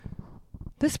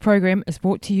This program is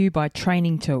brought to you by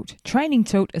Training Tilt. Training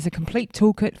Tilt is a complete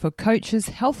toolkit for coaches,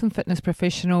 health and fitness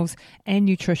professionals, and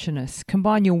nutritionists.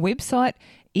 Combine your website,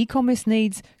 e-commerce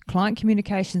needs, client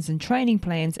communications, and training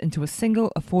plans into a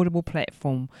single affordable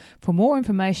platform. For more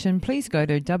information, please go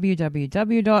to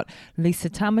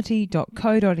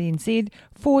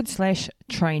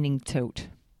www.lisatamati.co.nz/training tilt.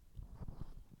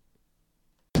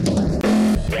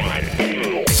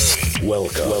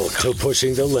 Welcome to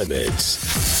Pushing the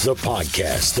Limits, the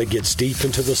podcast that gets deep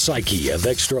into the psyche of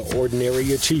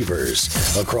extraordinary achievers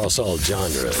across all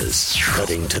genres,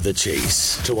 cutting to the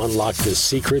chase to unlock the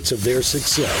secrets of their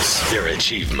success, their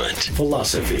achievement,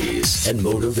 philosophies, and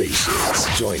motivations.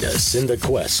 Join us in the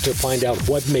quest to find out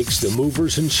what makes the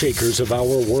movers and shakers of our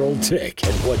world tick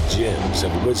and what gems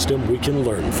of wisdom we can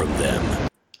learn from them.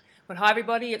 Well, hi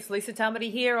everybody, it's Lisa Tamati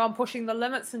here on Pushing the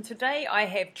Limits, and today I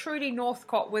have Trudy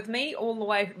Northcott with me all the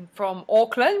way from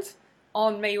Auckland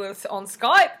on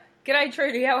Skype. G'day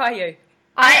Trudy, how are you?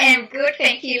 I am good,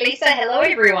 thank you Lisa. Hello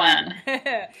everyone.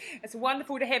 It's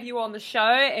wonderful to have you on the show,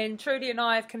 and Trudy and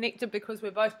I have connected because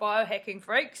we're both biohacking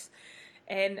freaks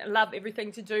and love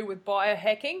everything to do with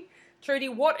biohacking. Trudy,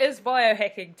 what is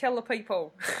biohacking? Tell the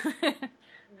people.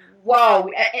 Whoa,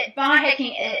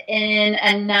 biohacking in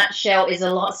a nutshell is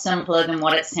a lot simpler than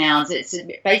what it sounds. It's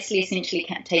basically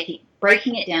essentially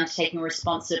breaking it down to taking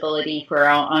responsibility for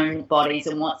our own bodies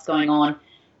and what's going on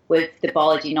with the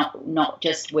biology, not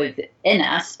just within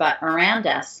us, but around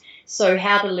us. So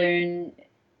how to learn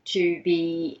to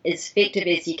be as effective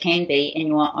as you can be in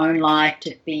your own life,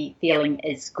 to be feeling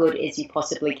as good as you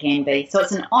possibly can be. So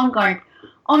it's an ongoing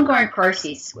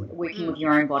process working with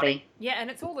your own body. Yeah, and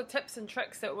it's all the tips and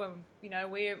tricks that we're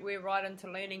right into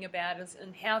learning about,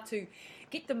 and how to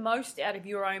get the most out of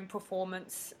your own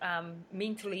performance,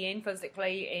 mentally and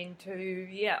physically, and to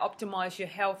optimize your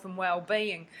health and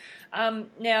well-being.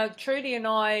 Now, Trudy and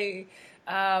I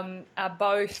are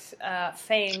both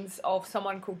fans of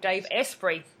someone called Dave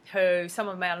Asprey, who some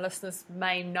of our listeners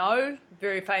may know,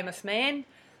 very famous man.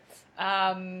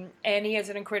 And he has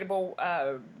an incredible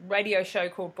radio show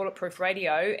called Bulletproof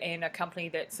Radio, and a company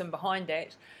that's in behind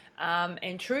that.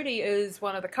 And Trudy is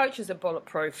one of the coaches at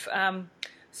Bulletproof.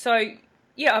 So,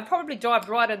 I've probably dived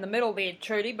right in the middle there,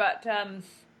 Trudy, but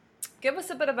give us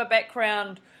a bit of a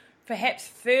background, perhaps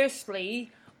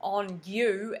firstly, on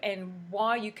you and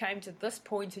why you came to this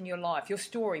point in your life, your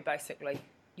story basically,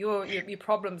 your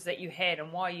problems that you had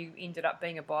and why you ended up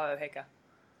being a biohacker.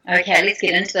 Okay, let's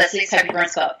get into this. Let's hope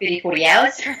everyone's got 30, 40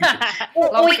 hours.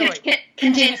 or we could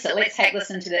condense it. Let's take this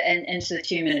into the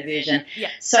 2-minute version. Yeah.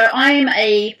 So I'm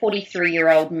a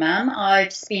 43-year-old mum.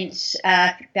 I've spent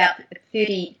about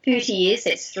 30 years,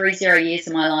 that's 30 years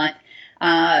of my life,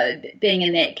 being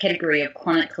in that category of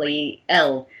chronically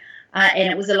ill.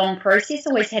 And it was a long process.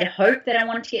 I always had hope that I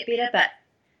wanted to get better, but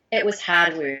it was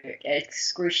hard work,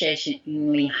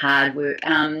 excruciatingly hard work.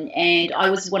 And I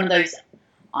was one of those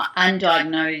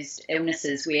undiagnosed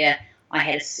illnesses where I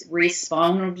had a rare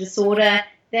spinal disorder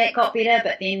that got better,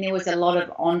 but then there was a lot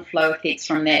of on-flow effects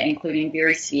from that, including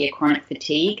very severe chronic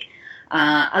fatigue,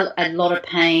 a lot of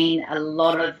pain, a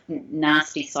lot of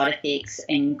nasty side effects,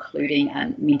 including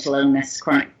mental illness,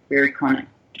 very chronic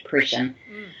depression.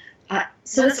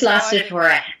 So this lasted for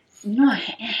a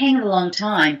hang of a long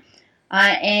time,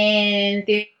 and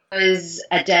there was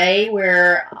a day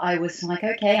where I was like,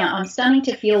 okay, I'm starting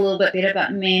to feel a little bit better,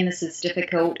 but man, this is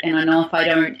difficult, and I know if I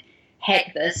don't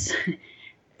hack this,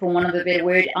 for want of a better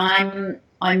word, I'm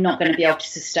not going to be able to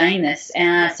sustain this.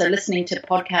 So listening to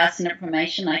podcasts and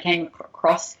information, I came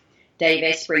across Dave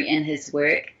Asprey in his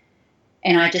work,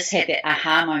 and I just had that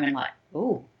aha moment, like,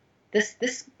 oh,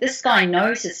 this guy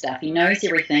knows his stuff, he knows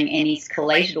everything, and he's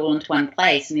collated all into one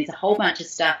place, and there's a whole bunch of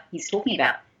stuff he's talking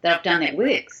about that I've done that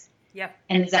works. Yeah.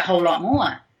 And there's a whole lot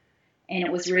more. And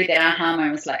it was really that aha moment.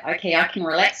 I was like, okay, I can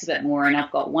relax a bit more, and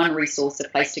I've got one resource, a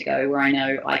place to go where I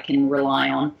know I can rely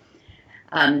on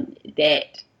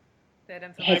that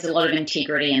has a lot of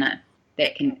integrity in it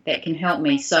that can help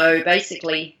me. So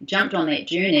basically jumped on that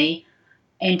journey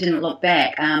and didn't look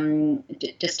back.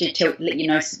 Just to let you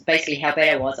know basically how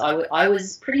bad I was. I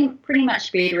was pretty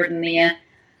much bedridden there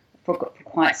for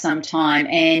quite some time,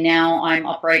 and now I'm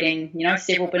operating,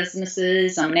 several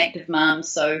businesses. I'm an active mum,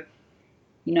 so,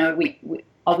 I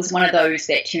was one of those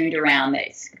that turned around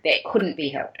that couldn't be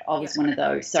helped. I was one of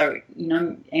those. So,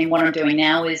 and what I'm doing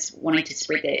now is wanting to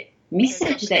spread that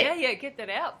message. Get that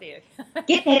out there.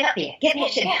 Get that out there. Get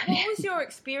that shit out there. What was your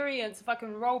experience, if I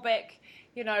can roll back,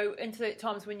 into the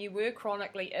times when you were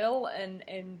chronically ill and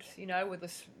with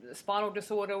the spinal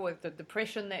disorder, with the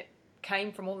depression that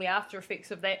came from all the after effects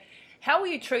of that? How were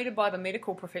you treated by the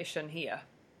medical profession here?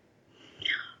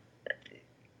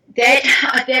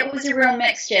 That was a real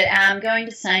mixture. Going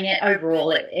to saying it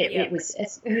overall, it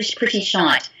was pretty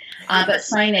shite. But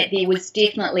saying that there was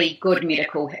definitely good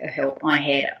medical help I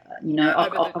had,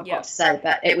 I've got to say,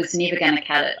 but it was never going to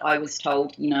cut it. I was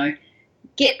told,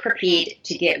 get prepared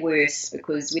to get worse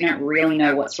because we don't really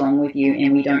know what's wrong with you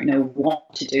and we don't know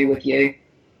what to do with you.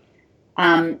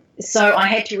 So I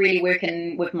had to really work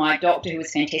in with my doctor, who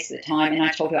was fantastic at the time, and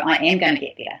I told her I am going to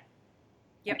get better.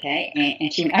 Yep. Okay,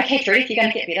 and she went, okay, Trudy, if you're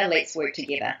going to get better, let's work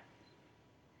together.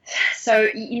 So,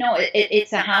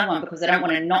 it's a hard one because I don't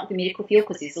want to knock the medical field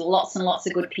because there's lots and lots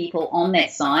of good people on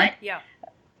that side. Yeah.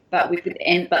 But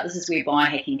this is where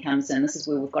biohacking comes in. This is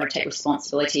where we've got to take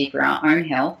responsibility for our own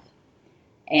health.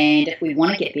 And if we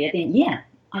want to get better, then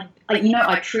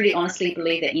I truly, honestly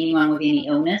believe that anyone with any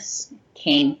illness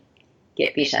can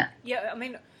get better. Yeah, I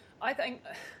mean, I think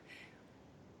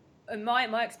in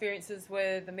my experiences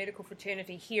with the medical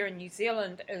fraternity here in New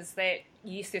Zealand is that,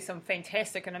 yes, there's some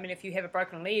fantastic, and I mean, if you have a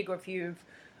broken leg or if you've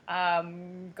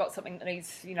got something that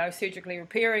needs, surgically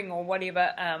repairing or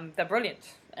whatever, they're brilliant.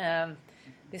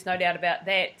 There's no doubt about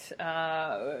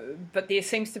that. But there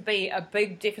seems to be a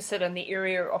big deficit in the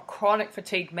area of chronic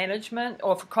fatigue management,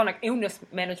 or for chronic illness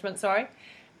management, sorry.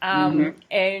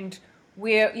 And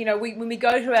where, when we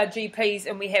go to our GPs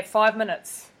and we have 5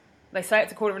 minutes, they say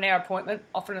it's a quarter of an hour appointment,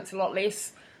 often it's a lot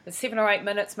less. It's 7 or 8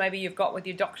 minutes maybe you've got with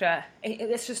your doctor.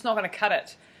 It's just not going to cut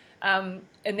it. And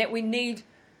that we need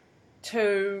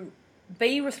to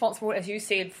be responsible, as you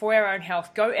said, for our own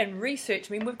health. Go and research.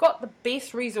 I mean, we've got the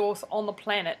best resource on the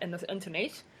planet in the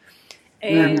internet.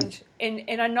 And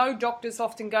I know doctors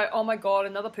often go, oh my God,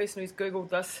 another person who's Googled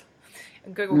this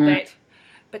and Googled that.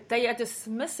 But they are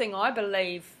dismissing, I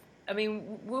believe. I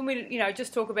mean, when we,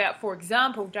 just talk about, for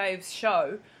example, Dave's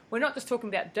show, we're not just talking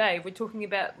about Dave, we're talking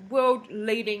about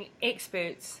world-leading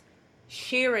experts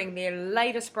sharing their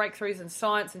latest breakthroughs in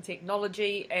science and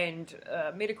technology and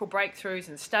medical breakthroughs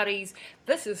and studies.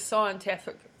 This is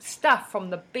scientific stuff from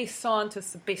the best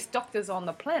scientists, the best doctors on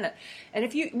the planet. And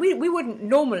if we wouldn't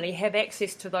normally have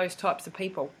access to those types of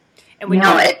people. And we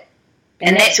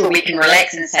and that's where we can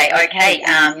relax and say, okay,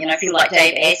 people like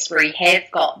Dave Asprey have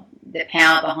got the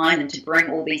power behind them to bring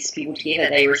all these people together.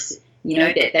 They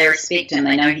respect him.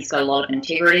 They know he's got a lot of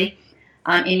integrity.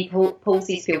 And he pulls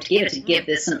these people together to give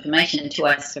this information to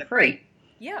us for free.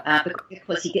 Yeah.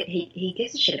 Because he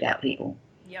gives a shit about people.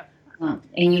 Yeah.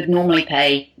 And you'd normally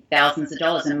pay thousands of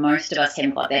dollars, and most of us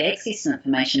haven't got that access to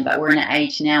information. But we're in an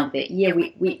age now that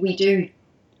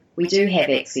we do have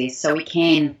access, so we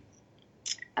can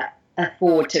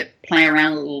afford to play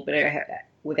around a little bit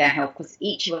with our health, because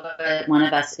each one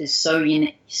of us is so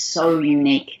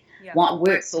unique. Yeah. What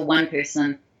works for one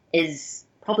person is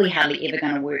probably hardly ever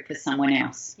going to work for someone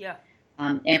else. Yeah.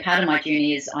 And part of my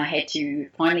journey is I had to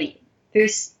finally,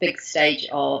 first big stage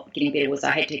of getting better was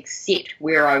I had to accept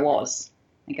where I was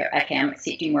and go, okay, I'm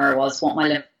accepting where I was, what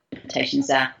my limitations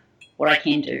are, what I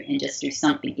can do, and just do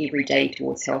something every day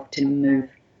towards health to move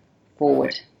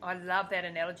forward. I love that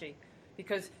analogy,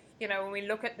 because when we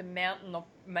look at the mountain of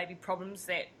maybe problems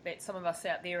that some of us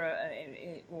out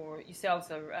there or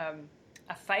yourselves are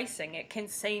facing, it can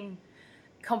seem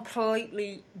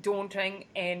completely daunting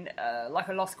and like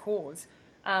a lost cause.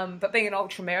 But being an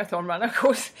ultra marathon runner, of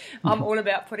course, I'm all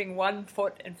about putting one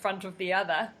foot in front of the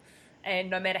other, and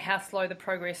no matter how slow the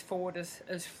progress forward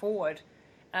is forward.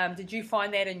 Did you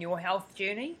find that in your health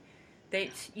journey? That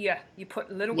you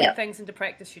put little things into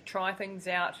practice, you try things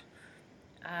out,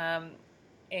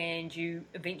 and you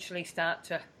eventually start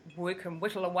to work and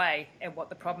whittle away at what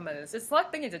the problem is. It's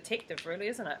like being a detective, really,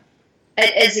 isn't it?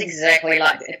 It is exactly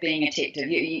like being a detective.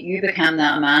 You become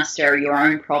the master of your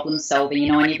own problem solving,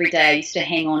 and every day I used to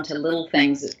hang on to little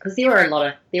things, because there were a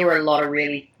lot of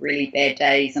really, really bad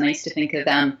days. And I used to think of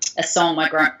a song my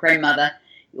grandmother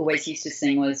always used to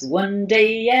sing was "One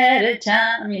Day at a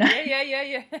Time,"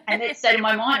 Yeah. And that stayed in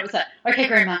my mind. It was like, okay,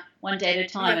 Grandma, one day at a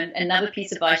time. Yeah. And another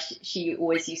piece of advice she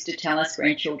always used to tell us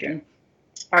grandchildren,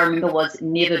 I remember, was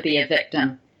never be a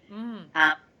victim.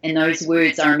 And those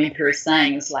words I remember her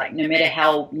saying, it was like, no matter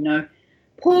how,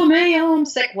 poor me, I'm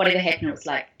sick, whatever happened, it was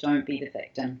like, don't be the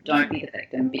victim. Don't be the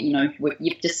victim. But,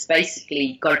 you've just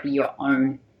basically got to be your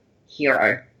own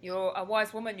hero. You're a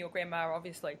wise woman, your grandma,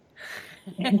 obviously.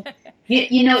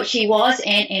 She was,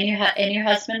 and her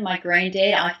husband, my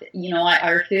granddad. I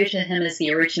refer to him as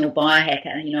the original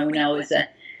biohacker. When I was a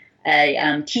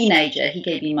teenager, he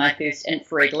gave me my first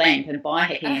infrared lamp and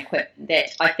biohacking equipment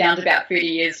that I found about 30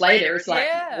 years later. It's like,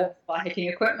 what's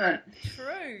biohacking equipment?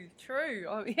 True.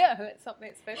 Oh, yeah, that's something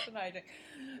that's fascinating.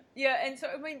 Yeah, and so,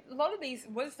 I mean, a lot of these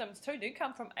wisdoms, too, do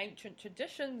come from ancient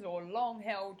traditions or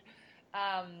long-held,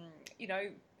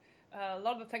 a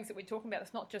lot of the things that we're talking about,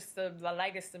 it's not just the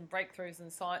latest in breakthroughs in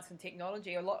science and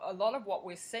technology. A lot of what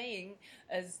we're seeing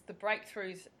is the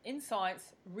breakthroughs in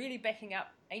science really backing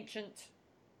up ancient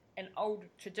and old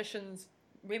traditions,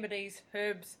 remedies,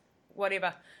 herbs,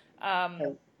 whatever,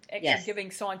 actually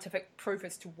giving scientific proof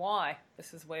as to why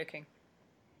this is working.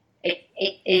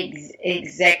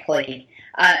 Exactly.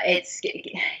 It's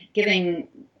giving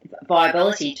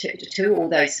viability to all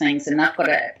those things, and I've got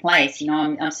a place.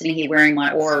 I'm sitting here wearing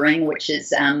my Aura Ring, which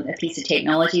is a piece of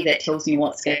technology that tells me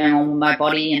what's going on with my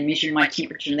body and measuring my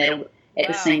temperature and that at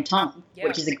the same time,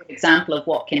 which is a good example of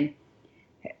what can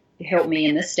help me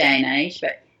in this day and age.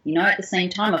 But at the same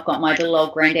time, I've got my little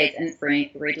old granddad's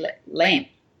infrared lamp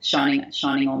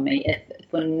shining on me.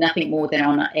 For nothing more than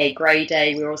on a grey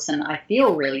day where all of a sudden I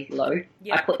feel really low,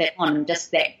 I put that on, and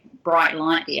just that bright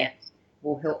light there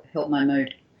will help my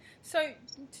mood. So,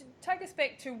 to take us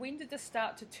back to, when did this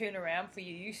start to turn around for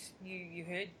you? You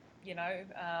heard,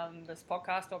 this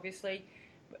podcast, obviously.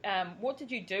 What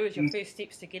did you do as your first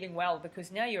steps to getting well?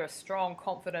 Because now you're a strong,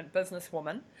 confident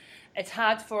businesswoman. It's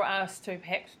hard for us to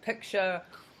perhaps picture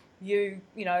you,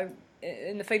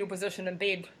 in the fetal position in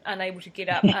bed, unable to get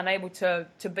up, unable to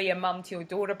be a mum to your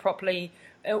daughter properly,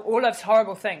 all those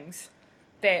horrible things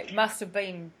that must have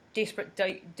been desperate,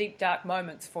 deep, dark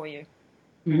moments for you.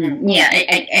 Mm-hmm. Yeah,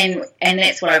 and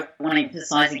that's what I want to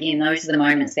emphasise again. Those are the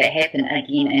moments that happen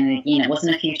again and again. It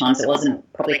wasn't a few times. It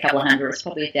wasn't probably a couple of hundred. It was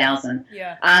probably 1,000.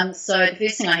 Yeah. So the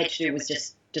first thing I had to do was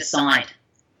just decide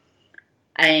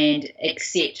and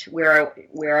accept where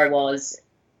I was.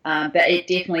 But it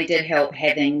definitely did help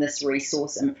having this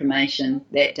resource information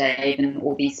that Dave and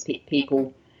all these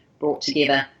people brought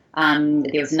together.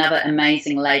 There was another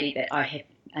amazing lady that I have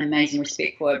amazing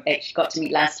respect for. I actually got to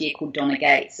meet last year, called Donna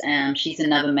Gates. She's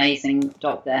another amazing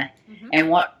doctor. Mm-hmm. And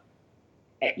what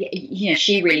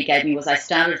she really gave me was, I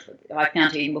found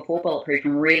her even before Bulletproof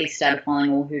and really started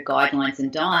following all her guidelines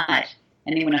and diet.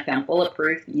 And then when I found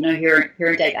Bulletproof, her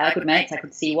and Dave are good mates. I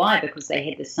could see why, because they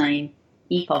had the same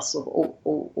ethos with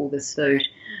all this food.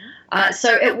 Mm-hmm.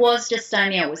 So it was just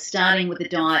starting with the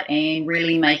diet and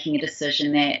really making a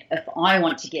decision that if I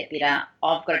want to get better,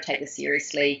 I've got to take this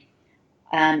seriously.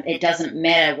 It doesn't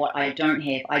matter what I don't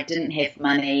have. I didn't have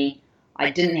money. I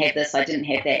didn't have this. I didn't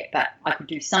have that. But I could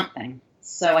do something.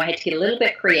 So I had to get a little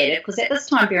bit creative, because at this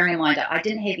time, bearing in mind, I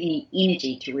didn't have any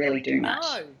energy to really do much.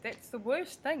 No, that's the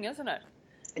worst thing, isn't it?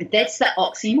 That's the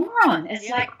oxymoron. It's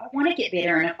like, I want to get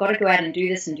better and I've got to go out and do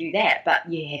this and do that, but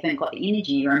you haven't got the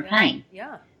energy. You're in pain.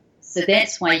 Yeah. So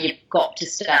that's why you've got to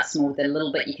start small with a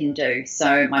little bit you can do.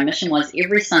 So my mission was,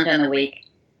 every Sunday in the week,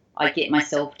 I'd get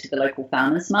myself to the local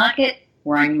farmers market,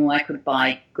 where I knew I could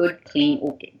buy good, clean,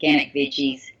 organic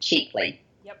veggies cheaply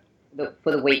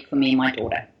for the week for me and my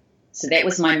daughter. So that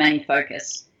was my main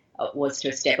focus, was to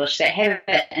establish that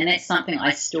habit, and that's something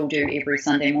I still do every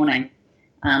Sunday morning.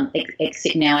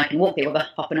 Except now I can walk there with a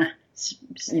hop and a,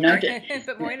 jump,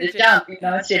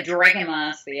 instead of dragging my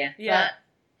ass there. Yeah.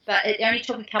 But it only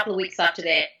took a couple of weeks after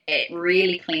that,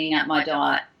 really cleaning up my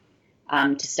diet,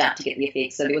 to start to get the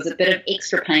effects. So there was a bit of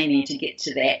extra pain there to get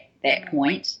to that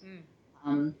point.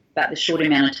 But the short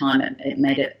amount of time,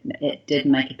 it did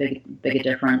make a bigger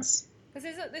difference.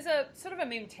 Because there's a sort of a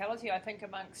mentality, I think,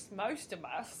 amongst most of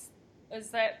us,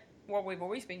 is that, well, we've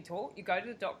always been taught, you go to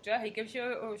the doctor, he gives you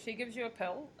or she gives you a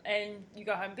pill, and you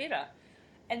go home better.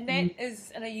 And that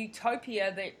is in a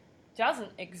utopia that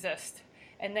doesn't exist.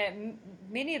 And that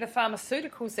many of the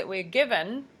pharmaceuticals that we're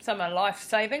given, some are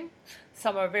life-saving,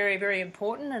 some are very, very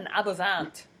important, and others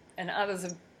aren't. And others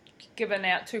are given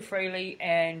out too freely,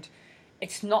 and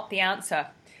it's not the answer.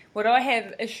 What I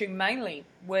have issue mainly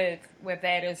with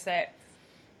that is that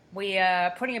we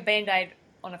are putting a Band-Aid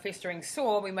on a festering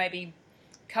sore. We may be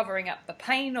covering up the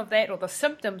pain of that or the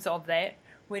symptoms of that.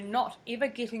 We're not ever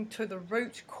getting to the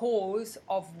root cause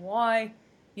of why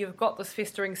you've got this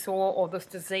festering sore or this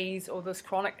disease or this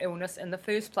chronic illness in the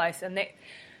first place. And that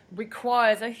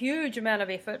requires a huge amount of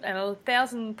effort and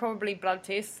 1,000 probably blood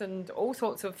tests and all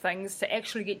sorts of things to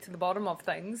actually get to the bottom of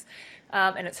things.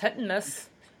 And it's hit and miss.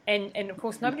 And of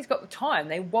course, nobody's got the time.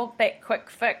 They want that quick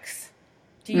fix.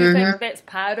 Do you think that's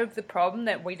part of the problem,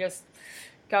 that we just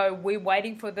go, we're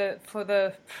waiting for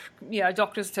the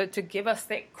doctors to give us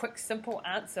that quick, simple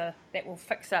answer that will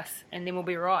fix us, and then we'll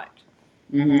be right?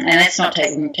 And that's not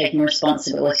taking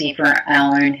responsibility for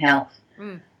our own health.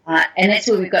 And that's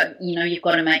where we've got, you've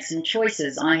got to make some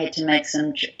choices. I had to make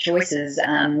some choices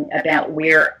about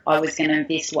where I was going to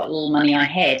invest what little money I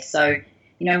had. So,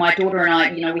 my daughter and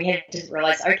I, we had to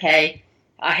realize, okay,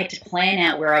 I had to plan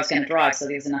out where I was going to drive, so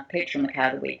there was enough petrol in the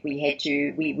car the week. We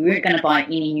weren't going to buy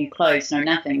any new clothes, no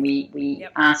nothing. We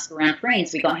asked around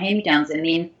friends, we got hand-me-downs, and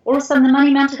then all of a sudden the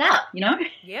money mounted up,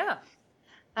 Yeah.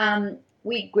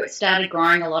 We started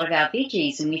growing a lot of our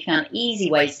veggies, and we found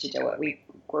easy ways to do it. We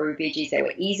grew veggies that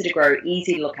were easy to grow,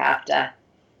 easy to look after,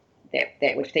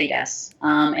 that would feed us.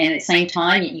 And at the same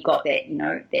time, you got that,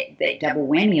 that double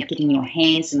whammy of getting your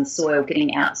hands in the soil,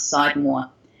 getting outside more.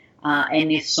 And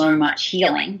there's so much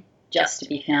healing just to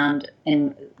be found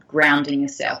in grounding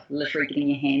yourself, literally getting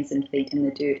your hands and feet in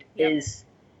the dirt is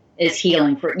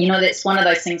healing. For that's one of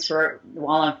those things for a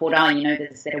while I thought,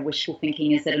 there's that a wishful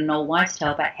thinking, is that an old wives'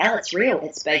 tale, but hell, it's real.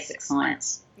 It's basic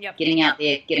science. Yep. Getting out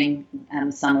there, getting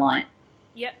sunlight.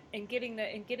 Yeah, and getting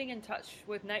in touch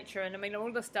with nature. And I mean,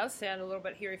 all this does sound a little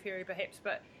bit hairy-fairy perhaps,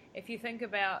 but if you think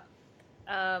about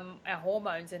our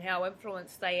hormones and how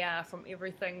influenced they are from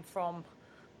everything from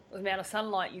the amount of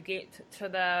sunlight you get to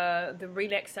the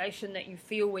relaxation that you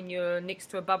feel when you're next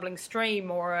to a bubbling stream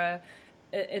or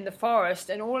in the forest,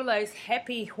 and all of those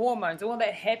happy hormones, all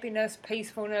that happiness,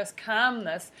 peacefulness,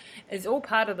 calmness is all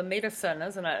part of the medicine,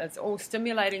 isn't it? It's all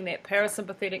stimulating that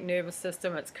parasympathetic nervous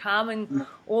system. It's calming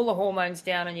all the hormones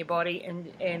down in your body,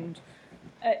 and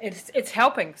it's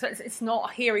helping. So it's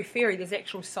not hairy-fairy. There's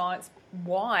actual science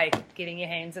why getting your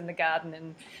hands in the garden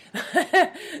and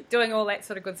doing all that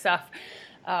sort of good stuff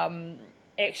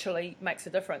actually makes a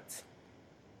difference.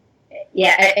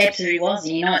 Yeah, it absolutely was.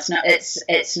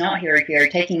 It's not hairy-fairy.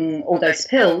 Taking all those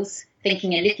pills,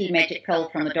 thinking a little magic pill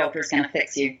from the doctor is going to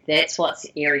fix you. That's what's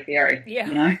airy-fairy.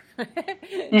 Yeah.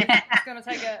 It's going to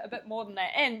take a bit more than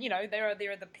that. And,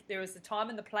 there is the time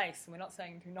and the place. We're not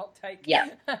saying do not take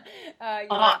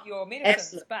your medicines,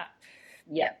 absolutely. But...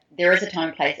 Yeah, there is a time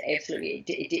and place, absolutely,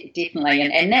 definitely.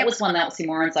 And that was one of the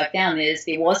oxymorons I found.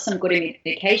 There was some good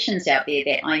medications out there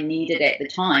that I needed at the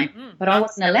time, but I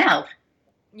wasn't allowed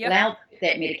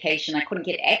that medication. I couldn't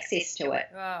get access to it.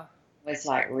 Wow. I was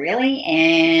like, really?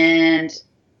 And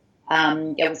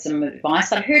there was some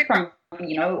advice I heard from,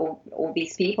 all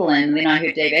these people, and then I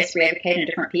heard Dave Asprey advocate and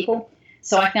different people.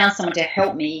 So I found someone to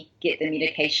help me get the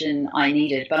medication I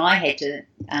needed, but I had to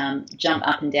jump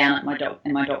up and down at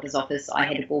in my doctor's office. I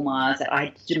had to bawl my eyes out. I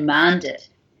had to demand it.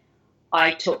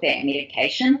 I took that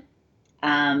medication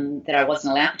that I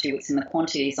wasn't allowed for 2 weeks in the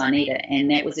quantities I needed,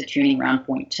 and that was a turning round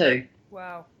point too.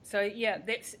 Wow. So yeah,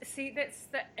 that's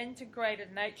the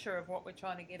integrated nature of what we're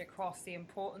trying to get across, the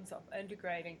importance of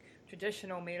integrating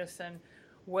traditional medicine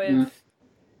with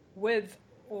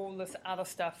all this other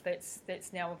stuff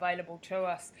that's now available to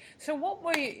us. So what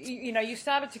were you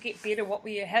started to get better?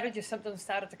 How did your symptoms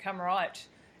started to come right?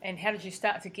 And how did you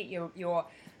start to get your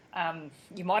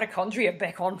mitochondria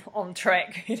back on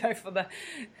track, for the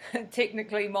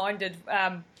technically minded,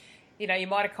 your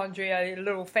mitochondria,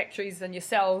 little factories in your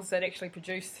cells that actually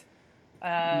produce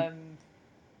the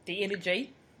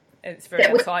energy. It's very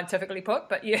unscientifically put,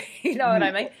 but you know what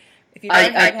I mean? If you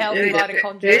don't have healthy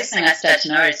mitochondria. The first thing I started to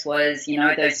notice was,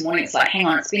 those mornings, like, hang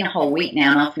on, it's been a whole week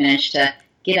now, and I've managed to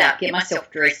get up, get myself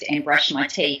dressed, and brush my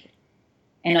teeth,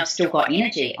 and I've still got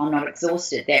energy. I'm not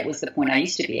exhausted. That was the point I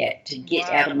used to be at, to get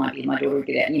out of my bed. My daughter would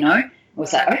get out, I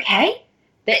was like, okay,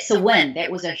 that's a win. That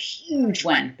was a huge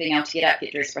win, being able to get up,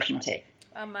 get dressed, brush my teeth.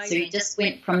 Amazing. So you just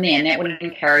went from there, and that would have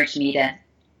encouraged me to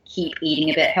keep eating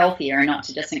a bit healthier and not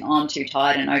to just think, I'm too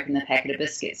tired, and open the packet of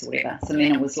biscuits or whatever. So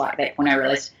then it was like that when I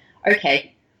realized,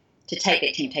 okay, to take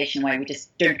that temptation away, we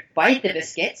just don't buy the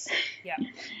biscuits. Yeah.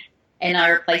 And I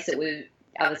replace it with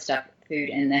other stuff, food,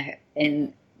 and that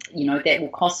will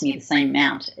cost me the same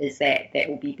amount as that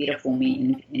will be better for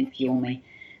me and fuel me.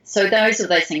 So those are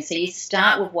those things. So you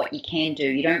start with what you can do.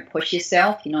 You don't push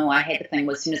yourself. I had the thing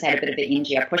was, as soon as I had a bit of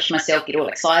energy, I pushed myself, get all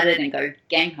excited and go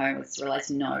gang ho. I just realized,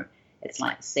 no, it's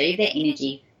like save that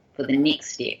energy for the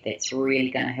next step that's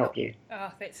really going to help you. Oh,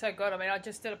 that's so good. I mean, I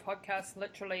just did a podcast,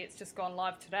 literally, it's just gone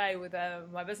live today with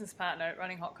my business partner at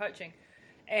Running Hot Coaching,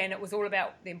 and it was all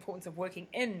about the importance of working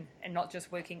in and not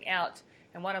just working out.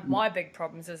 And one of my big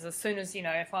problems is, as soon as,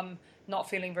 if I'm not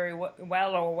feeling very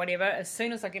well or whatever, as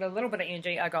soon as I get a little bit of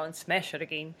energy, I go and smash it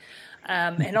again.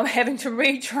 And I'm having to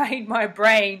retrain my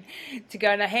brain to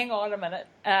go, now hang on a minute,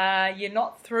 you're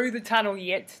not through the tunnel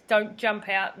yet, don't jump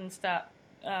out and start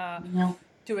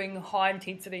doing high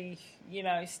intensity,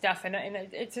 stuff, and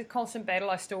it's a constant battle.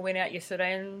 I still went out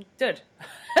yesterday and did.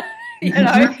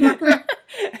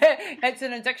 It's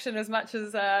an addiction as much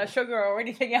as sugar or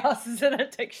anything else is an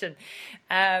addiction.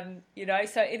 So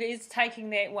it is taking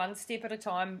that one step at a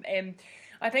time, and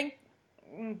I think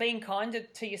being kinder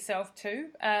to yourself too.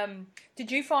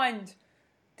 Did you find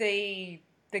the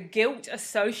the guilt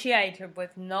associated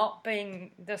with not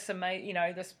being this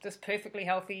this perfectly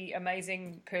healthy,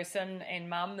 amazing person and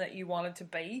mum that you wanted to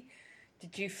be?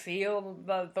 Did you feel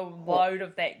the load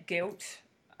of that guilt?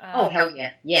 Oh, hell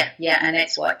yeah, and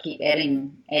that's what keep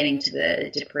adding to the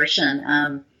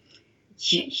depression.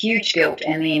 Huge guilt,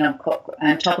 and then on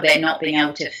top of that, not being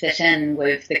able to fit in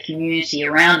with the community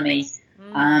around me,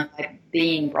 like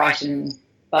being bright and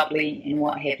bubbly and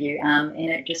what have you, and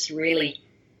it just really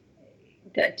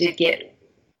did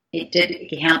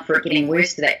account for it getting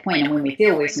worse to that point. And when we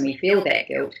feel worse and we feel that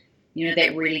guilt,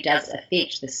 that really does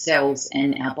affect the cells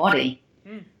in our body.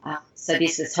 So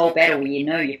there's this whole battle where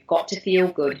you've got to feel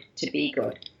good to be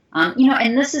good.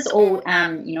 And this is all,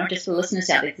 just for listeners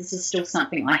out there, this is still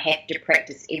something I have to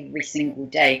practice every single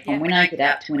day from when I get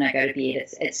up to when I go to bed.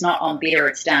 It's not on better,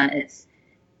 it's done.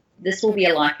 This will be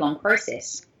a lifelong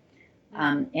process,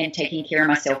 and taking care of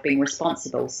myself, being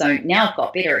responsible. So now I've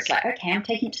got better. It's like, okay, I'm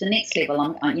taking it to the next level.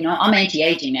 I'm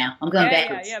anti-aging now. I'm going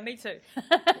backwards. Yeah, me too.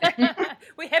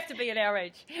 We have to be at our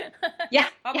age. Yeah.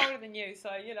 I'm older than you, so,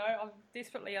 I'm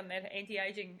desperately on that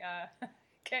anti-aging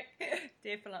kick.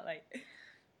 Definitely.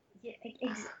 Yeah,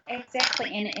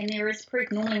 exactly, and there is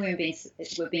proof. Normally, when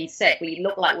we're being sick, we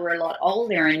look like we're a lot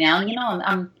older, and now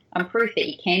I'm proof that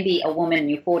you can be a woman in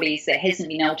your 40s that hasn't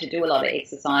been able to do a lot of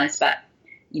exercise, but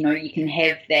you can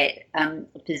have that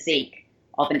physique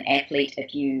of an athlete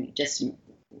if you just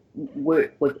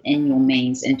work within your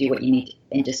means and do what you need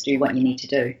and just do what you need to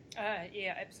do.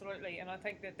 Yeah, absolutely, and I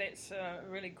think that's a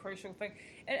really crucial thing.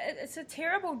 It's a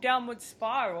terrible downward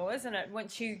spiral, isn't it?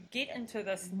 Once you get into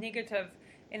this negative.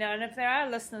 And if there are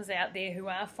listeners out there who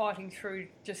are fighting through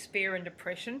despair and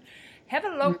depression, have a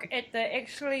look at there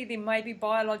may be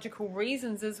biological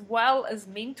reasons as well as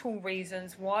mental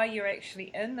reasons why you're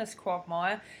actually in this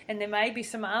quagmire, and there may be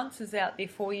some answers out there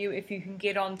for you if you can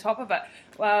get on top of it.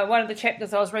 One of the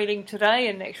chapters I was reading today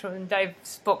in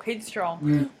Dave's book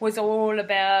Headstrong was all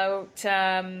about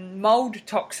mold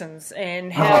toxins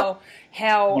and how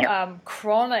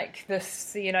chronic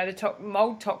this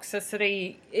mold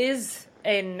toxicity is.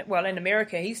 In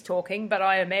America he's talking, but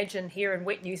I imagine here in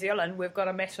wet New Zealand we've got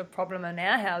a massive problem in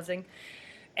our housing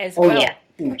as well. Yeah.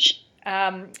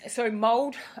 So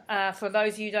mould, for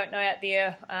those of you who don't know out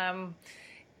there,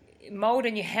 mould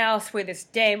in your house where there's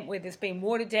damp, where there's been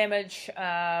water damage,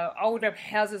 older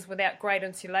houses without great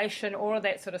insulation, all of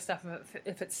that sort of stuff.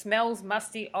 If it smells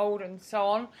musty, old and so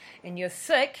on, and you're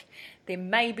sick, there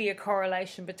may be a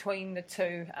correlation between the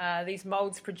two. These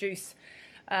moulds produce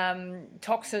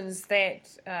toxins that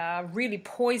really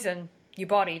poison your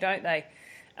body, don't they?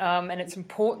 And it's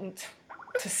important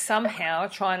to somehow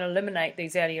try and eliminate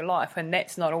these out of your life, and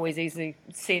that's not always easier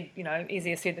said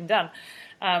than done.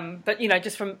 But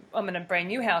I'm in a brand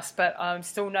new house, but I'm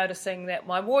still noticing that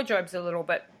my wardrobe's a little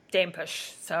bit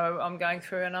dampish, so I'm going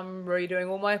through and I'm redoing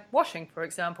all my washing, for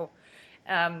example,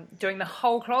 doing the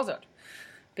whole closet,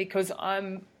 because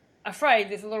I'm afraid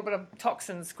there's a little bit of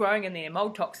toxins growing in there,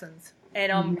 mold toxins. And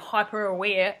I'm hyper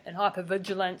aware and hyper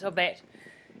vigilant of that.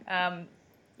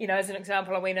 As an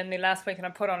example, I went in there last week and I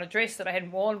put on a dress that I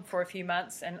hadn't worn for a few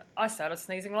months, and I started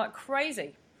sneezing like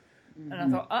crazy. And I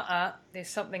thought, there's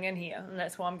something in here, and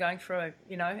that's why I'm going through.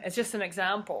 It's just an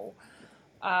example.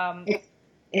 It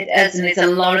is, and there's a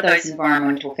lot of those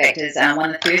environmental factors.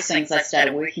 One of the first things I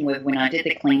started working with when I did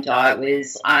the clean diet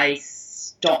was I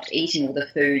stopped eating all the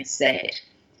foods that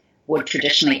would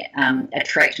traditionally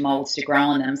attract molds to grow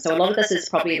on them. So a lot of this is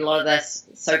probably a lot of this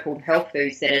so-called health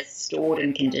foods that are stored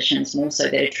in conditions more so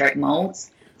that attract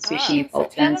molds, especially in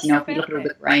bulk things. If you look at all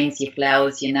the grains, your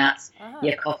flours, your nuts,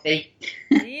 your coffee.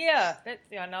 Yeah,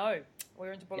 I know.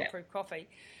 We're into bulletproof coffee,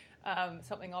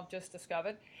 something I've just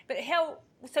discovered. But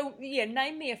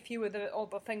name me a few of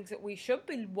the things that we should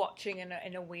be watching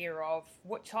and aware of.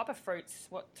 What type of fruits,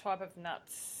 what type of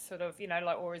nuts,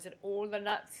 or is it all the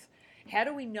nuts? How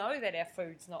do we know that our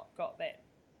food's not got that?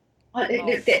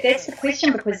 That's the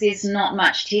question, because there's not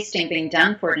much testing being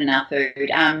done for it in our food.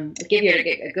 I'll give you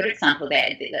a good example of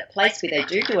that. The place where they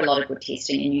do a lot of good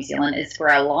testing in New Zealand is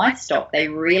for our livestock. They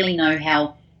really know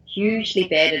how hugely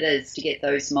bad it is to get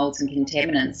those molds and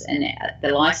contaminants in the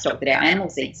livestock that our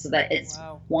animals eat, so that it's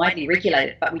widely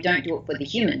regulated, but we don't do it for the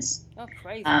humans. Oh,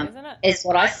 crazy, isn't it? It's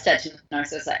what I started to know.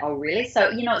 So it's like, oh, really? So,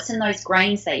 it's in those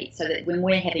grains they eat, so that when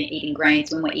we're eating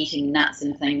grains, when we're eating nuts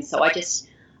and things, so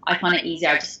I find it easier.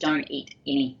 I just don't eat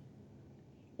any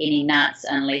nuts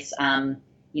unless,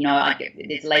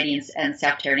 there's a lady in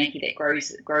South Taranaki that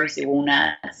grows their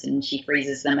walnuts, and she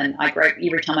freezes them, and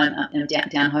every time I'm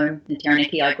down home in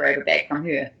Taranaki, I grab a bag from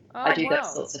her. I do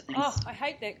those sorts of things. Oh, I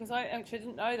hate that, because I actually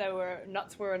didn't know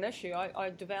nuts were an issue. I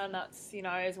devour nuts,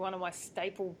 as one of my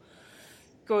staple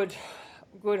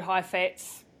good high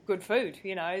fats, good food,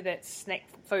 that's snack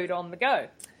food on the go.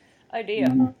 Oh dear.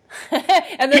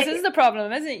 And this is the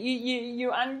problem, isn't it?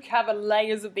 You uncover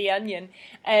layers of the onion,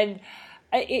 and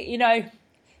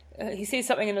he says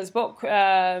something in his book,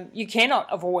 you cannot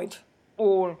avoid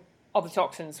all of the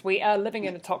toxins. We are living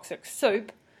in a toxic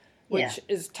soup, which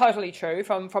is totally true,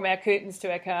 from our curtains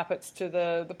to our carpets to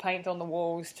the paint on the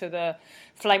walls to the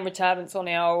flame retardants on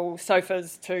our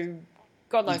sofas to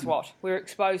God knows what. We're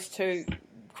exposed to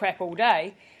crap all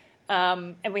day,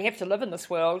 and we have to live in this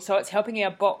world, so it's helping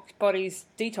our body's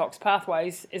detox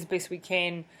pathways as best we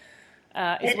can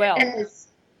as well. It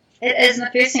is, and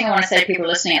the first thing I want to say to people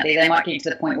listening out there, they might get to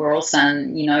the point where all of a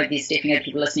sudden, there's definitely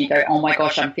people listening who go, oh my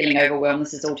gosh, I'm feeling overwhelmed,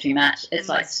 this is all too much. It's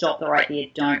like, stop right there,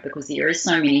 don't, because there is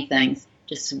so many things.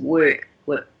 Just work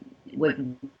with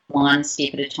one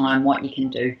step at a time, what you can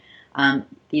do.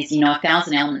 There's,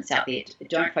 1,000 elements out there.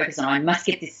 Don't focus on, I must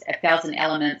get this 1,000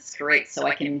 elements correct so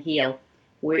I can heal.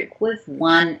 Work with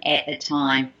one at a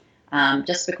time.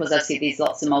 Just because I've said there's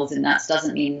lots of moles and nuts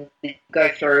doesn't mean go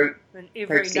through. And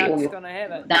every nut's going to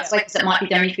have it. That's like, it might be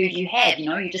the only food you have,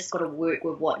 you just got to work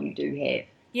with what you do have.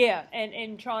 Yeah,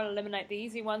 and try and eliminate the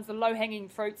easy ones, the low-hanging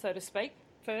fruit, so to speak,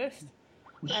 first.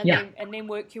 And then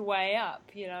work your way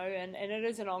up, and it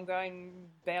is an ongoing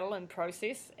battle and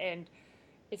process, and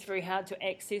it's very hard to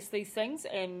access these things,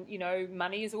 and,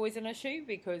 money is always an issue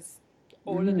because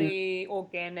all of the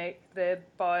organic, the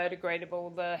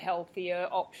biodegradable, the healthier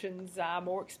options are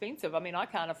more expensive. I mean, I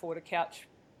can't afford a couch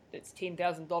that's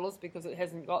 $10,000 because it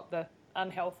hasn't got the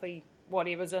unhealthy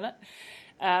whatever's in it.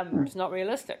 It's not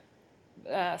realistic.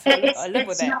 So I live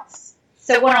with that. Not.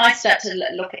 So what I start to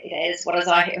look at it as, what as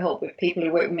I help with people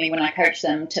who work with me when I coach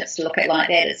them, tips to look at like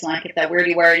that, it's like if they're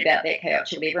really worried about that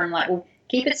couch or whatever, I'm like, well,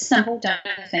 keep it simple, don't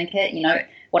think it.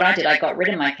 What I did, I got rid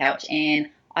of my couch and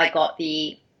I got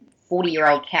the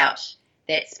 40-year-old couch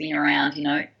that's been around,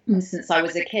 since I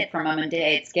was a kid from Mum and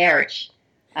Dad's garage.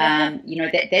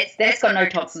 That's got no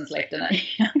toxins left in it.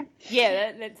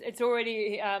 Yeah, it's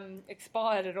already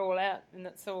expired it all out, and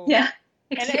it's all. Yeah,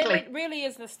 exactly. And it really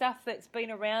is the stuff that's been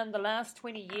around the last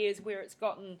 20 years where it's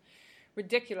gotten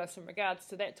ridiculous in regards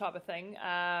to that type of thing,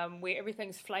 where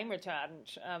everything's flame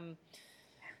retardant.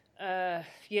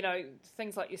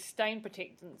 Things like your stain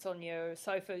protectants on your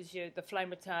sofas, the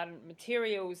flame retardant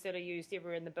materials that are used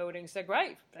everywhere in the buildings, they're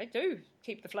great. They do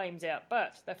keep the flames out,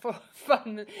 but they're full of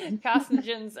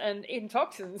carcinogens and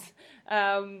toxins.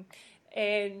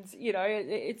 It's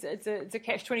a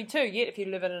catch-22. Yet if you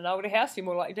live in an older house, you're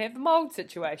more likely to have the mold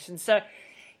situation. So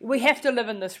we have to live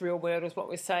in this real world is what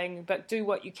we're saying, but do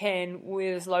what you can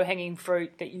with low-hanging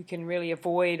fruit that you can really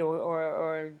avoid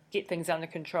or get things under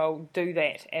control. Do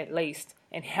that at least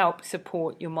and help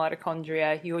support your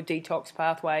mitochondria, your detox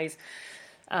pathways.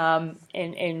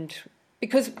 And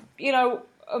because,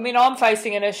 I'm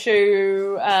facing an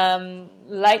issue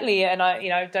lately, and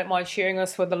I don't mind sharing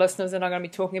this with the listeners, and I'm going to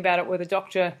be talking about it with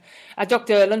Dr.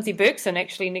 Lindsay Berkson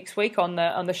actually next week on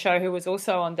the show, who was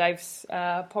also on Dave's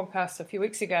podcast a few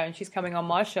weeks ago, and she's coming on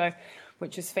my show,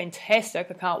 which is fantastic.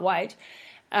 I can't wait.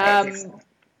 So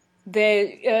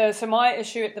my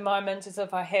issue at the moment is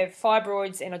if I have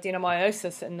fibroids and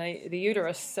adenomyosis in the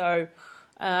uterus, so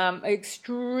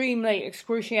extremely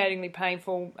excruciatingly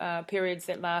painful periods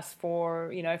that last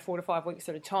for 4 to 5 weeks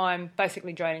at a time,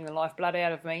 basically draining the lifeblood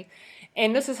out of me.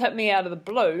 And this has hit me out of the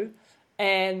blue,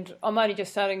 and I'm only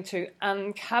just starting to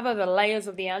uncover the layers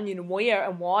of the onion, where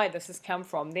and why this has come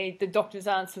from. The doctor's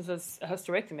answer is a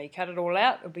hysterectomy. Cut it all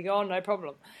out, it'll be gone, no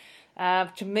problem.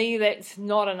 To me, that's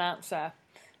not an answer,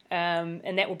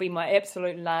 and that will be my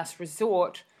absolute last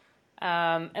resort.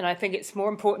 And I think it's more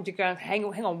important to go, hang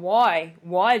on, why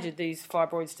did these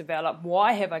fibroids develop?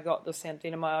 Why have I got this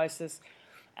adenomyosis?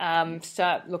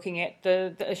 Start looking at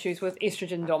the issues with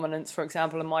estrogen dominance, for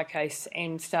example, in my case,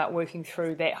 and start working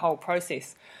through that whole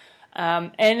process.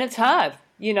 And it's hard,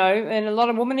 and a lot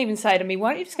of women even say to me,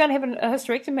 why don't you just go and have a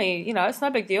hysterectomy? It's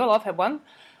no big deal, I've had one.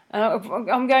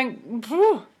 I'm going,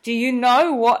 do you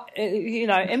know what,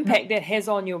 impact that has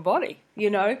on your body,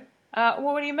 well,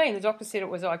 what do you mean? The doctor said it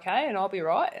was okay and I'll be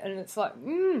right. And it's like,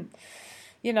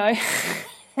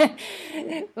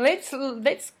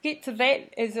 let's get to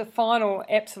that as a final,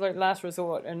 absolute last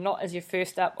resort and not as your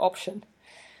first up option,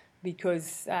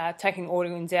 because taking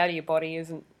organs out of your body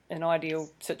isn't an ideal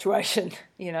situation,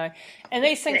 And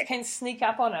these things can sneak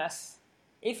up on us.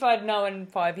 If I'd known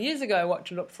 5 years ago what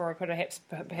to look for, I could have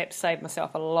perhaps saved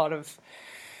myself a lot of,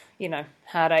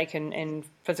 heartache and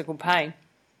physical pain.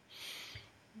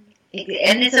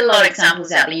 and there's a lot of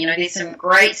examples out there. You know, there's some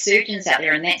great surgeons out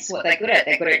there, and that's what they're good at.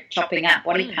 They're good at chopping up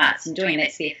body parts and doing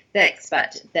that's their fix,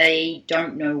 but they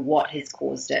don't know what has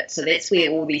caused it. So that's where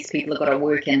all these people have got to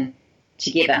work in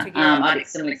together. I had a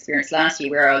similar experience last year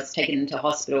where I was taken into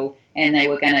hospital and they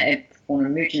were going to perform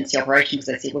an emergency operation because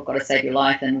they said, we've got to save your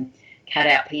life and cut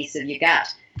out a piece of your gut.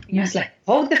 And I was like,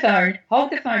 hold the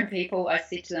phone, people. I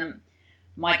said to them,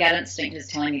 my gut instinct is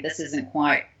telling me this isn't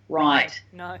quite right.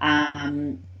 No.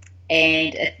 And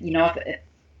if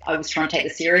I was trying to take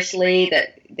this seriously,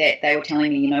 that they were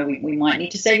telling me, we might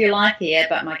need to save your life here,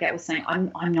 but my gut was saying,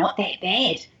 I'm not that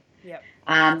bad. Yep.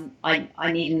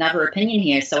 I need another opinion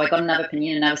here. So I got another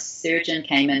opinion. Another surgeon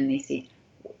came in and he said,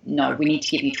 no, we need to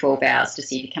give you 12 hours to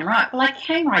see if you come right. Well, I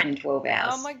came right in 12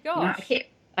 hours. Oh my gosh.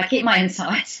 I kept my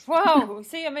insights. Wow.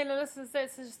 See, I mean, that's just,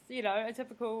 a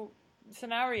typical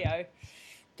scenario.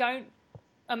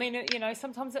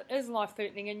 Sometimes it is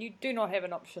life-threatening and you do not have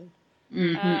an option.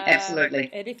 Absolutely.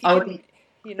 And if I would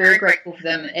be very grateful for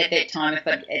them at that time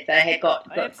if they had got to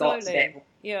that.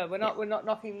 Yeah, we're not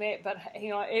knocking that, but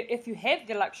if you have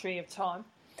the luxury of time,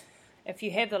 if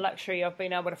you have the luxury of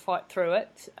being able to fight through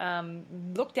it,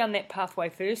 look down that pathway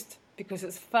first because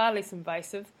it's far less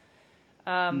invasive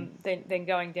than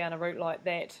going down a route like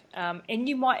that, and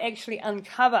you might actually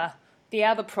uncover the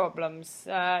other problems.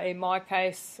 In my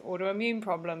case, autoimmune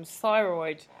problems,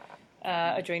 thyroid,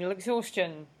 adrenal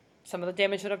exhaustion. Some of the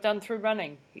damage that I've done through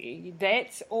running.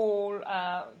 That's all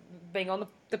being on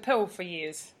the pill for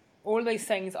years. All these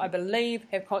things, I believe,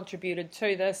 have contributed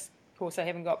to this. Of course, I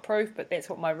haven't got proof, but that's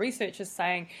what my research is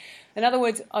saying. In other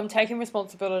words, I'm taking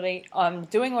responsibility, I'm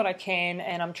doing what I can,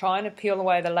 and I'm trying to peel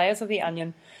away the layers of the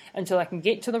onion until I can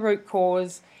get to the root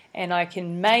cause, and I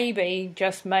can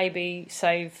just maybe,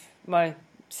 save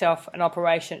myself an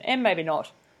operation, and maybe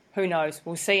not. Who knows?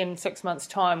 We'll see in 6 months'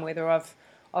 time whether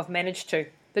I've managed to.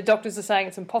 The doctors are saying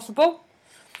it's impossible,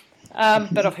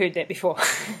 but I've heard that before.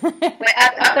 Well,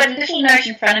 I've got a little note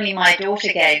in front of me my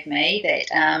daughter gave me that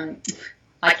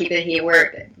I keep it here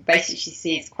where basically she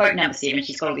says, quote number 7,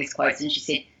 she's got all these quotes, and she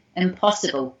said,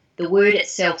 impossible. The word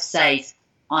itself says,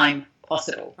 I'm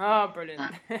possible. Oh, brilliant.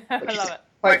 I love it.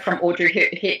 Quote from Audrey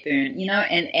Hepburn,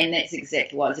 and that's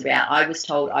exactly what it's about. I was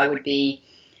told I would be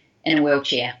in a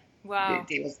wheelchair. Wow.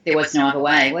 There was no other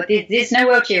way. Well, there's no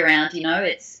wheelchair around,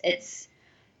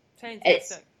 it's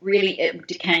really, it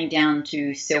came down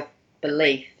to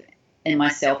self-belief in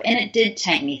myself. And it did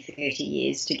take me 30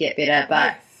 years to get better.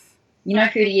 But,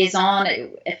 30 years on,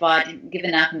 if I'd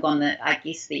given up and gone the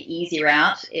easier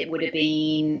route, I would have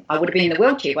been in the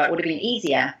wheelchair, but it would have been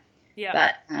easier. Yeah.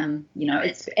 But,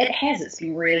 it's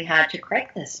been really hard to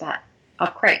crack this, but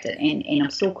I've cracked it and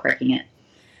I'm still cracking it.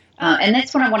 And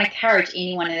that's what I want to encourage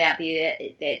anyone out there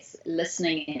that's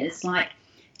listening is like,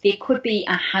 there could be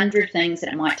 100 things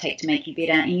that it might take to make you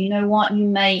better. And you know what? You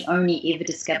may only ever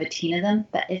discover 10 of them.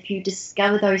 But if you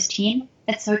discover those 10,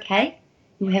 it's okay.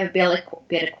 You'll have a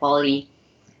better quality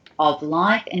of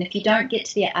life. And if you don't get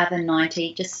to the other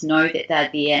 90, just know that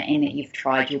they're there and that you've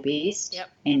tried your best.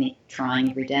 Yep. And that trying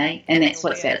every day. And that's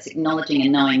what it's about. It's acknowledging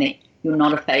and knowing that you're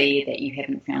not a failure, that you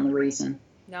haven't found the reason.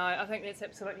 No, I think that's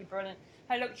absolutely brilliant.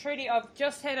 Hey, look, Trudy, I've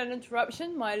just had an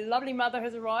interruption. My lovely mother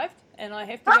has arrived, and I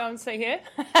have to go and see her.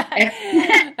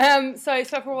 So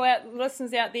for all our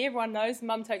listeners out there, everyone knows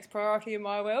Mum takes priority in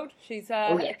my world. She's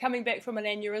coming back from an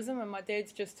aneurysm, and my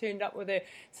dad's just turned up with her.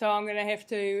 So I'm going to have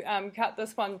to cut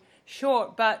this one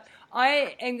short. But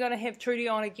I am going to have Trudy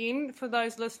on again for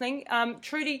those listening.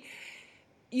 Trudy,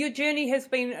 your journey has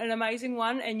been an amazing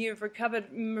one and you've recovered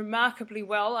remarkably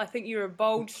well. I think you're a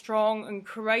bold, strong and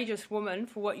courageous woman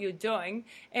for what you're doing.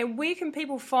 And where can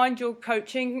people find your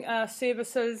coaching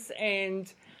services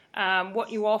and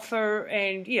what you offer,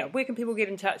 and where can people get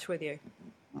in touch with you?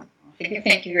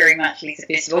 Thank you very much, Lisa.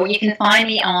 First of all, you can find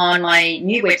me on my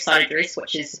new website address,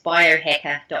 which is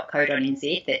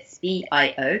biohacker.co.nz. That's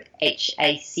BIOHACKER,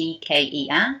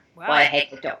 wow.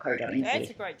 biohacker.co.nz. That's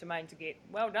a great domain to get.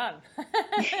 Well done.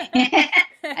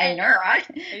 I know, right?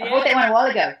 Yeah. I bought that one a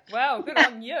while ago. Wow, good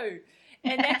on you.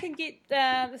 And that can get,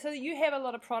 so you have a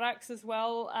lot of products as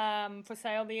well for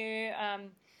sale there,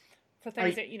 for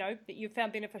things that you've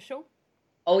found beneficial.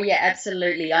 Oh, yeah,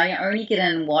 absolutely. I only get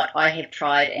in what I have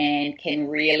tried and can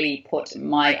really put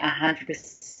my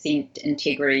 100%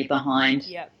 integrity behind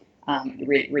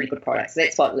really, really good products.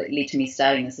 That's what led to me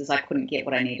starting this, is I couldn't get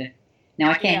what I needed. Now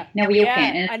I can. Yeah. Now we all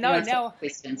can. And I know. Now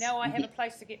I have a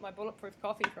place to get my bulletproof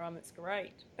coffee from. It's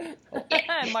great.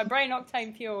 And my brain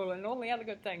octane fuel and all the other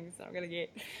good things that I'm going to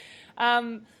get.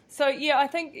 I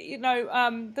think,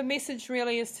 the message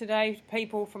really is today,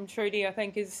 people, from Trudy, I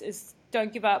think, is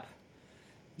don't give up.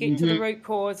 Get to the root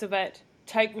cause of it.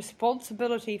 take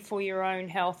responsibility for your own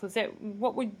health.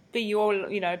 What would be your,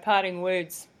 parting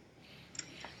words?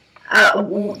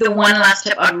 The one last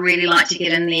tip I'd really like to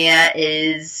get in there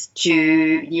is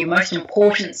your most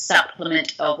important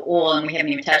supplement of all, and we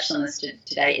haven't even touched on this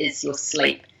today, is your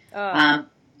sleep. Yes.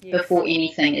 Before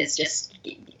anything, is just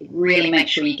really make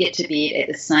sure you get to bed at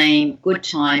the same good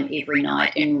time every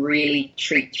night and really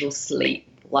treat your sleep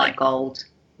like gold.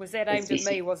 Was that aimed at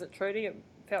me, was it, Trudy? It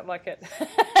felt like it.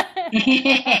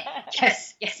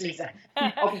 Yes, Lisa.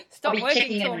 Stop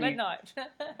working till midnight.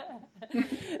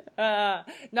 No,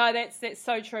 that's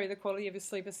so true. The quality of your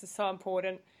sleep is so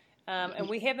important. And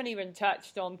we haven't even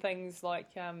touched on things like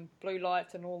blue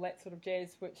light and all that sort of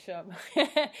jazz, which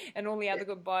and all the other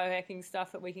good biohacking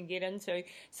stuff that we can get into.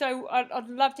 So I'd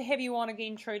love to have you on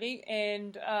again, Trudy,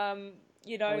 and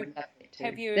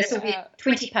have you. This will be a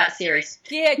 20-part series.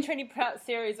 Yeah, 20-part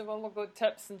series of all the good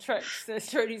tips and tricks that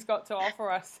Trudy's got to offer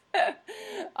us.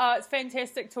 It's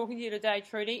fantastic talking to you today,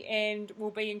 Trudy, and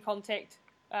we'll be in contact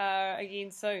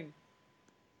again soon.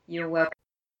 You're welcome.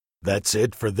 That's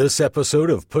it for this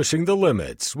episode of Pushing the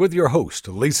Limits with your host,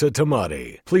 Lisa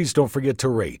Tamati. Please don't forget to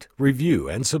rate, review,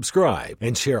 and subscribe,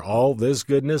 and share all this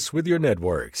goodness with your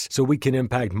networks so we can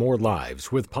impact more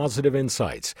lives with positive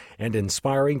insights and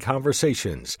inspiring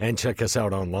conversations. And check us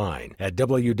out online at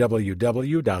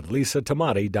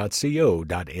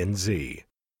www.lisatamati.co.nz.